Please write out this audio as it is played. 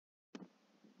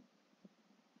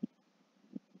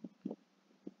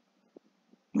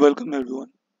Welcome everyone.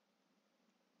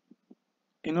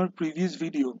 In our previous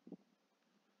video,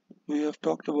 we have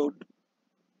talked about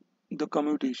the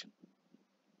commutation.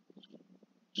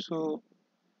 So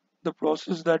the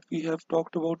process that we have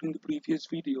talked about in the previous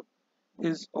video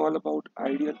is all about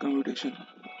ideal commutation.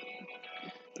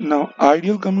 Now,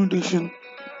 ideal commutation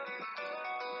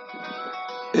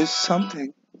is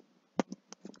something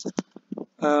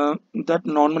that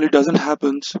normally doesn't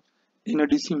happen in a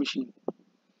DC machine.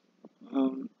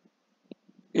 Um,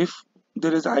 if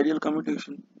there is ideal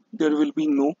commutation, there will be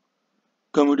no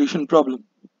commutation problem.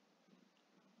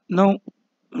 Now,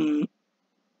 um,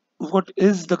 what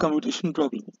is the commutation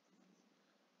problem?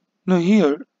 Now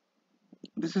here,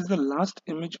 this is the last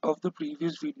image of the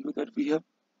previous video that we have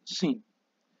seen.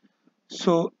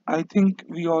 So I think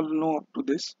we all know up to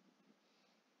this.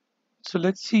 So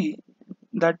let's see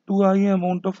that 2IA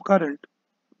amount of current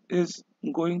is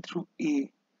going through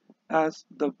A as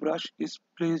the brush is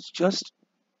placed just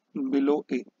below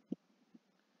A.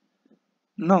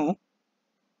 Now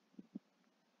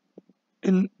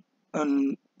in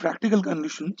practical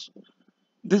conditions,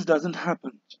 this doesn't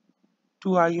happen.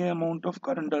 2IA amount of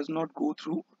current does not go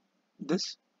through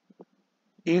this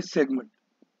A segment.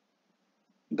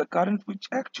 The current which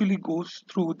actually goes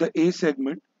through the A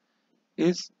segment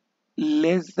is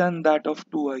less than that of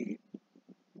 2IA,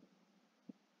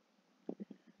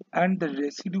 and the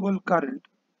residual current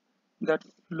that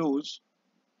flows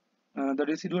the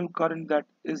residual current that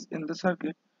is in the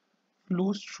circuit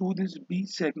flows through this B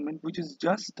segment, which is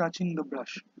just touching the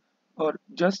brush or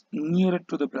just near it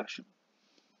to the brush.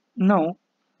 Now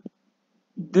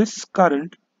this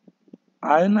current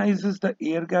ionizes the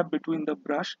air gap between the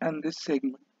brush and this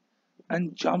segment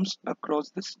and jumps across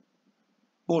this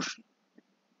portion.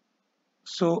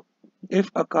 So if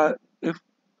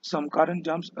some current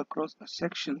jumps across a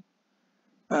section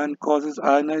and causes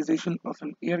ionization of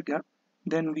an air gap,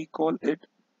 then we call it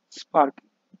sparking,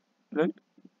 right?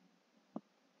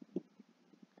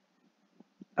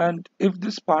 And if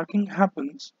this sparking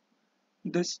happens,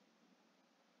 this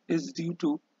is due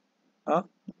to a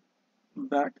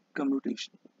bad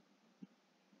commutation.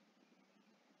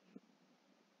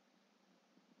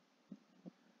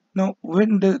 Now,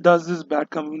 when does this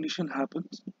bad commutation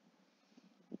happens?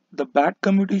 The bad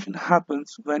commutation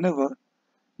happens whenever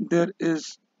there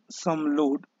is some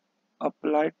load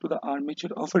applied to the armature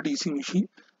of a DC machine,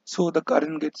 so the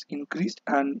current gets increased,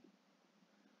 and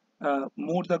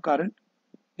more the current,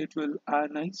 it will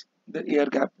ionize the air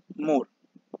gap more,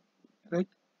 right?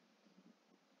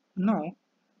 Now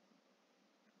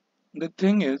the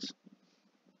thing is,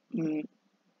 mm,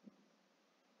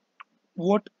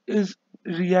 what is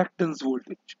reactance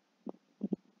voltage?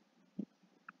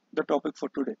 The topic for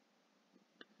today.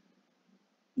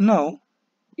 Now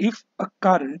if a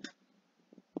current,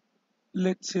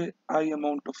 let's say I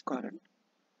amount of current,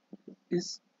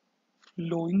 is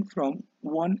flowing from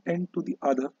one end to the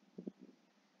other,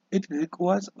 it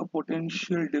requires a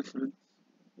potential difference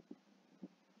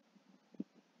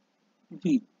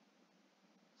V,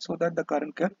 so that the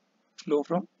current can flow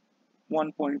from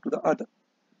one point to the other.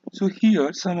 So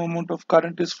here some amount of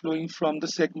current is flowing from the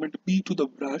segment B to the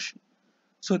brush,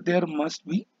 so there must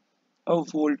be a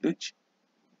voltage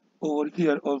over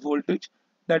here, or voltage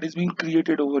that is being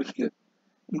created over here.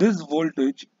 This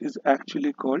voltage is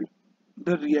actually called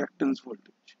the reactance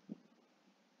voltage.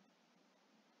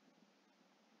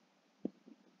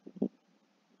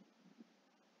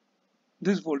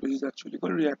 This voltage is actually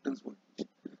called reactance voltage.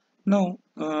 Now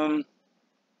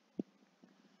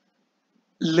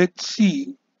let's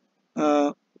see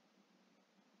uh,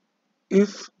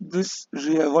 if this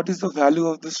what is the value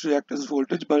of this reactance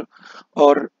voltage, but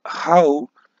or how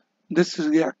this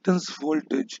reactance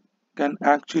voltage can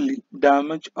actually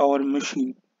damage our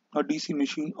machine or DC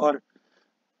machine, or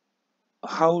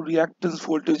how reactance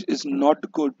voltage is not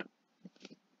good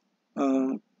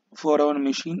uh, for our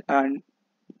machine and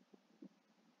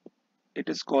it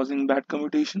is causing bad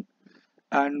commutation,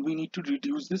 and we need to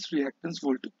reduce this reactance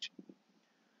voltage.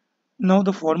 Now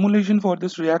the formulation for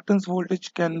this reactance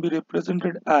voltage can be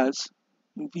represented as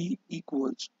V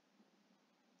equals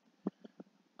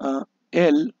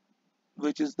L,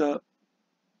 which is the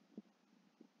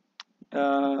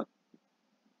uh,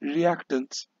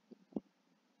 reactance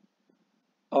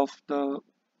of the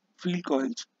field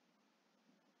coils,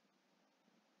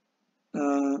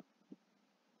 uh,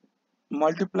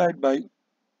 multiplied by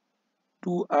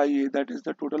 2IA, that is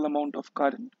the total amount of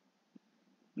current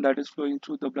that is flowing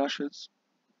through the brushes,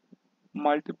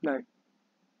 multiplied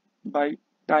by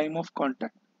time of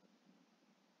contact.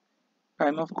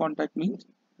 Time of contact means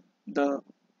the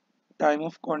time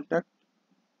of contact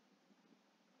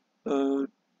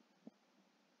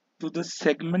to the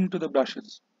segment to the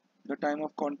brushes, the time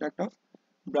of contact of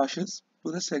brushes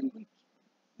to the segment,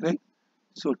 right?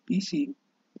 So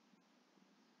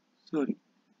sorry,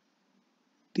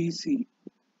 TC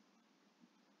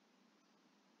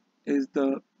is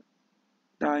the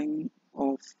time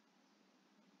of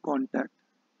contact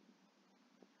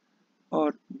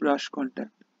or brush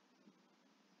contact.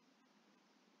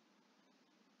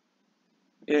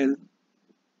 L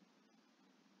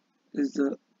is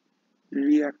the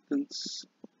reactance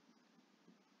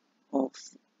of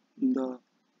the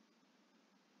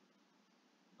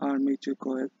armature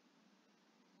coil,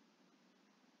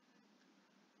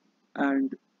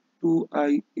 and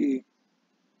 2IA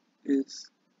is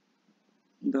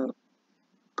the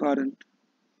current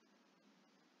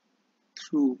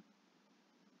through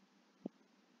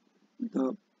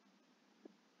the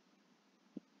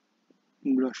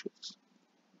brushes.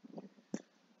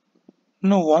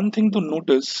 Now, one thing to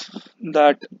notice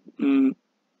that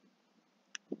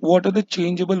what are the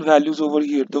changeable values over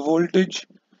here? The voltage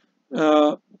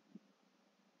uh,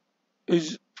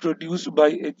 is produced by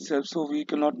itself, so we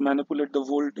cannot manipulate the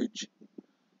voltage.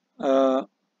 Uh,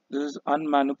 this is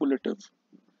unmanipulative.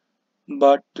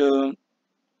 But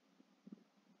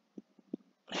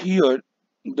here,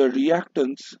 the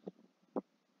reactance,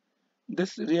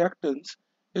 this reactance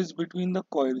is between the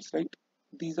coils, right?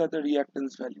 These are the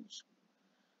reactance values.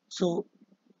 So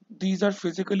these are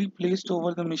physically placed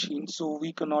over the machine, so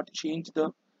we cannot change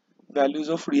the values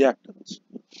of reactance.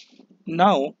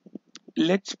 Now,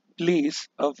 let's place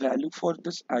a value for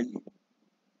this IA.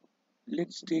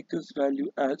 Let's take this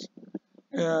value as,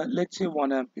 let's say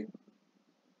 1 ampere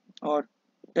or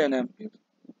 10 ampere.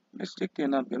 Let's take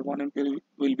 10 ampere. 1 ampere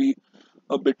will be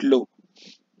a bit low.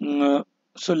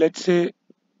 So let's say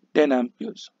 10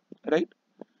 amperes, right?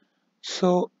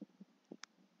 So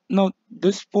now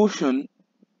this portion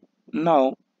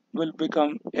now will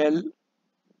become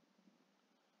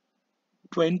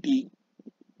L20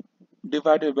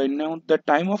 divided by, now the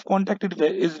time of contact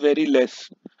is very less.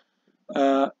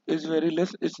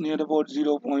 It's near about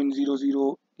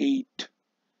 0.008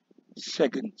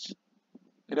 seconds,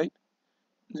 right?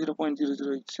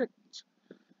 0.008 seconds.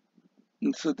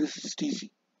 And so this is TC.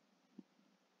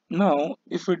 Now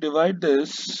if we divide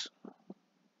this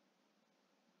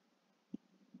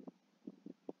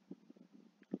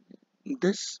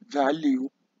value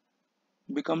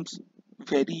becomes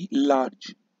very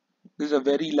large. This is a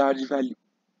very large value.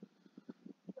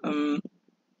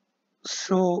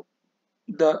 So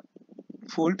the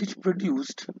voltage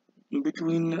produced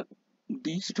between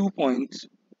these 2 points,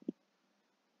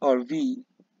 or V,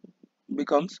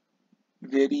 becomes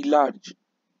very large.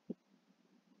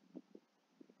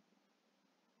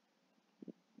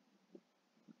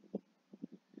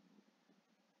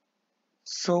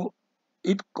 So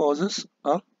it causes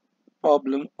a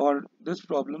problem, or this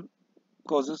problem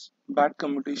causes bad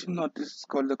commutation, or this is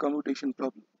called the commutation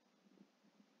problem.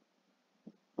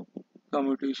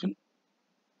 Commutation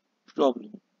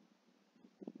problem.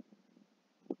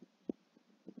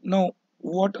 Now,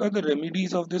 what are the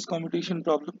remedies of this commutation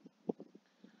problem?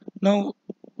 Now,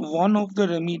 one of the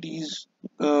remedies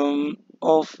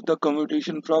of the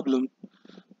commutation problem,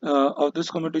 of this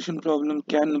commutation problem,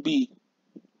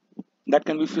 that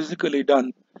can be physically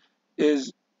done,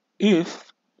 is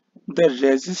if the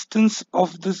resistance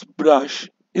of this brush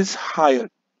is higher,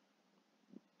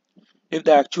 if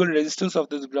the actual resistance of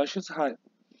this brush is higher.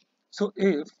 So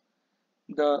if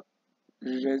the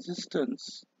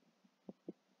resistance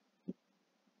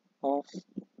of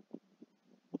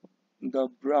the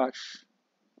brush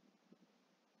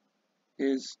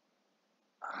is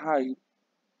high,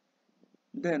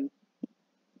 then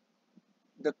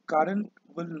the current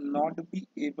will not be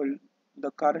able,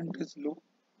 the current is low,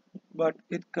 but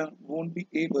won't be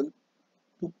able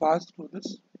to pass through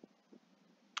this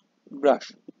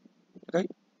brush,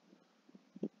 right?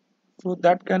 So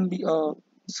that can be a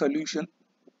solution.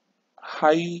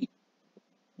 Highly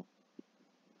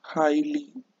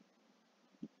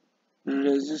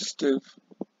resistive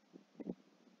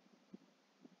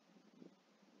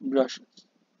brushes.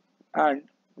 And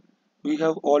we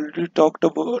have already talked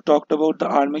about the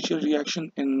armature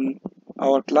reaction in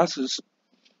our classes,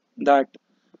 that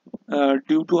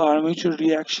due to armature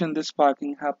reaction the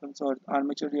sparking happens, or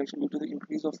armature reaction due to the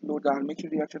increase of load the armature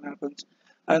reaction happens,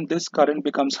 and this current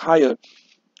becomes higher,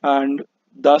 and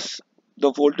thus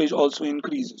the voltage also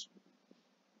increases,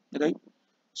 right?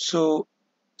 So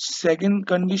second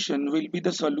condition will be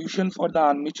the solution for the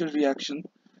armature reaction,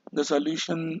 the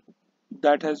solution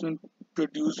that has been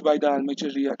produced by the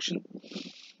armature reaction.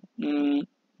 Mm,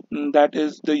 that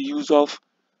is the use of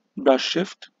brush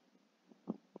shift,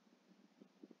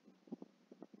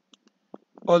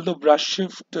 although brush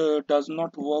shift does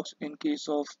not work in case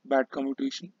of bad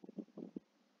commutation,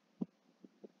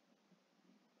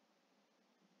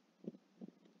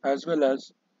 as well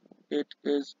as it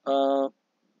is a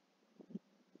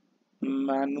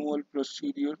manual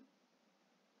procedure.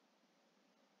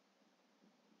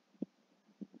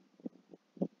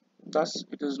 Thus,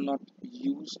 it is not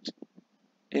used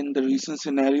in the recent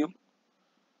scenario.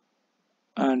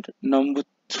 And number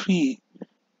three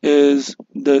is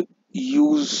the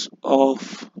use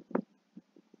of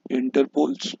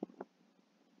interpoles.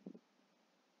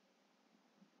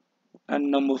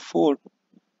 And number four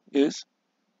is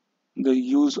the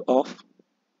use of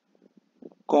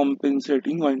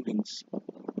compensating windings.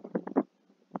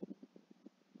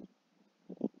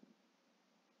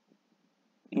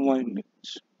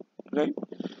 Windings, right?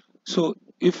 So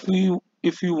if you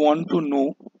want to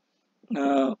know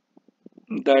uh,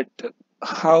 that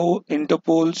how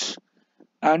interpoles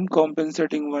and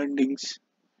compensating windings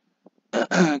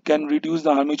can reduce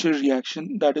the armature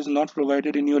reaction, that is not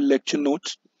provided in your lecture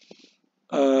notes.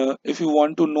 If you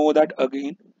want to know that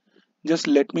again, just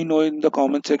let me know in the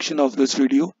comment section of this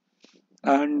video,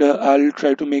 and I'll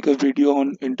try to make a video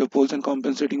on interpoles and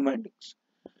compensating windings.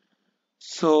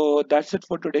 So that's it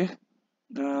for today.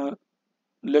 Uh,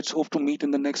 let's hope to meet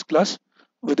in the next class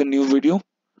with a new video.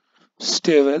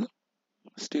 Stay well,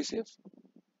 stay safe.